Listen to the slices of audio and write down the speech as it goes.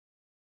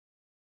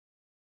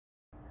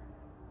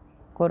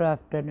Good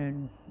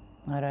afternoon.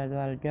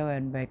 Aradwal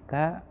Joanne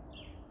Baika.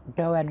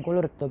 Joanne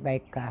Kulurto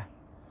Baika.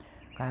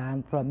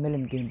 I'm from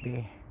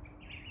Nungalinya.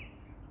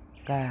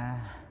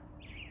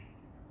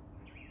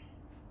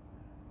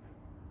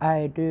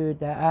 I do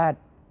the art,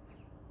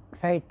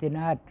 faith in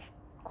art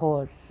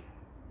course.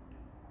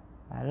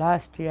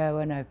 Last year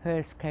when I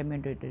first came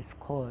into this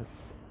course,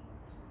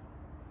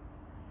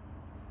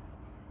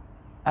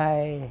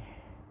 I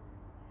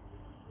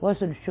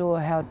wasn't sure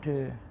how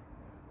to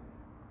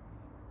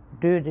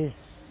do this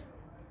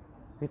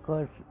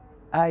because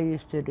I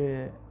used to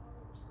do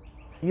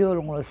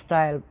Yulngo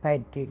style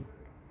painting,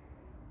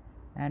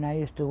 and I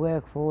used to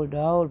work for all the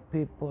old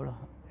people,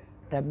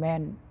 the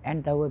men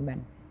and the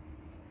women.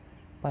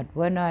 But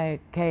when I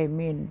came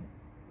in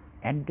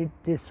and did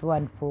this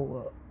one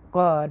for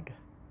God,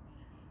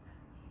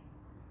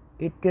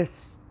 it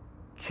just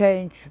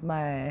changed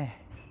my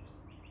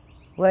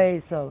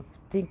ways of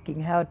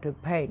thinking how to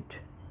paint.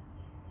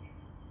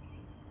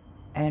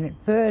 And at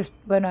first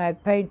when I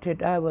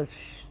painted, I was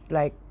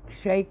like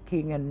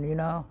shaking,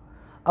 and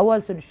I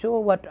wasn't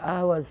sure what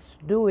I was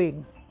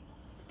doing.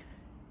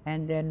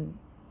 And then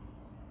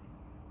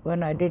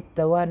when I did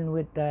the one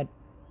with that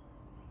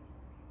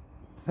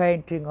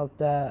painting of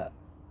the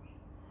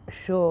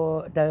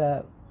shore,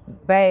 the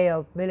bay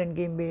of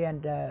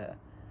Nungalinya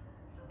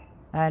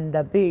and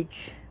the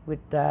beach with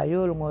the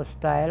Yulngo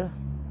style,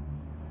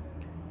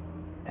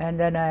 and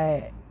then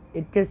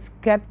it just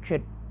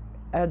captured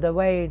the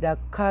way the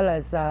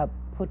colors are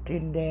put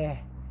in there,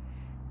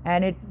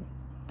 and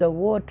the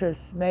waters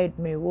made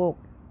me walk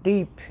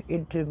deep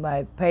into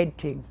my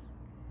painting.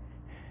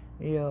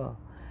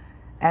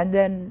 And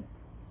then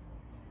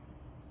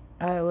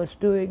I was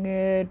doing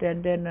it,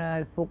 and then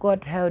I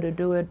forgot how to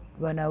do it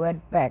when I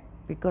went back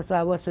because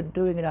I wasn't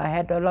doing it. I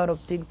had a lot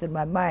of things in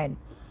my mind.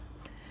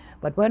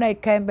 But when I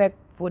came back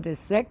for the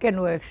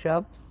second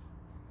workshop,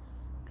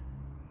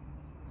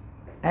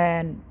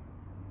 and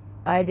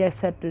I just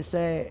had to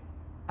say,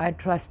 I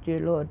trust you,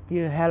 Lord,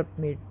 you help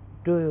me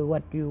do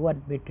what you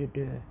want me to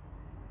do.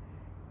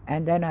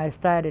 And then I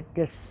started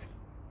just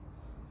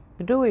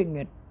doing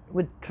it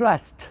with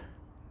trust.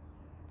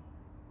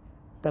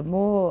 The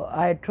more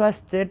I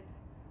trusted,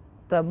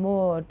 the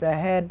more the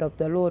hand of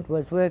the Lord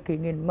was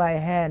working in my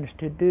hands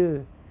to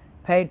do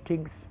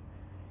paintings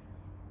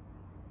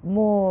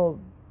more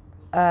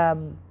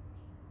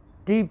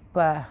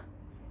deeper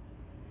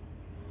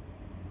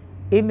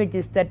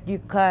images that you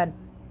can't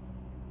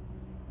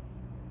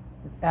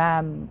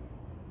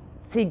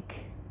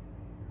think.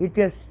 It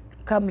just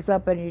comes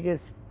up and you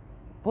just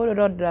put it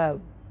on the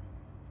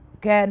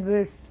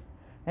canvas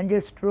and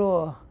just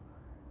draw.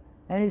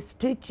 And it's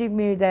teaching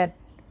me that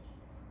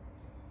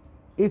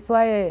if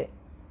I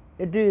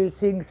do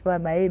things by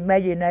my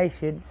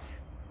imaginations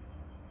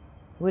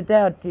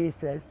without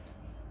Jesus,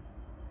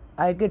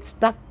 I get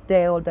stuck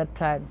there all the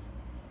time.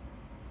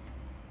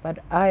 But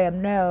I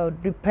am now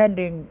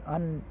depending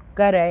on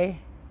God,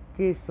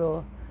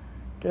 Jesus,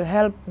 to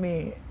help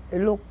me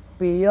look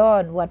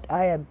beyond what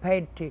I am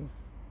painting,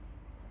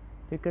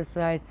 because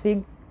I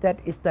think that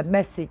is the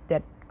message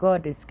that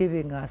God is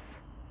giving us,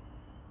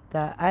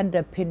 the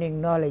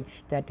underpinning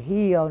knowledge that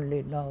He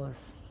only knows.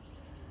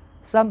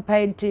 Some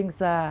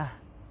paintings are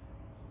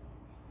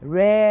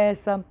rare,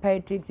 some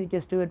paintings you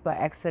just do it by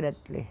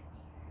accidentally,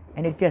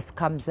 and it just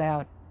comes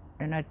out.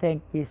 And I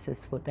thank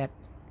Jesus for that,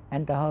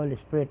 and the Holy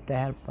Spirit, the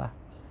helper.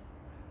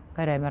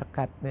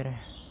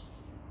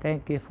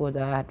 Thank you for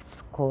the art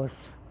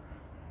course.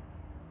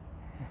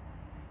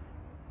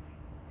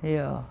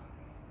 Yeah.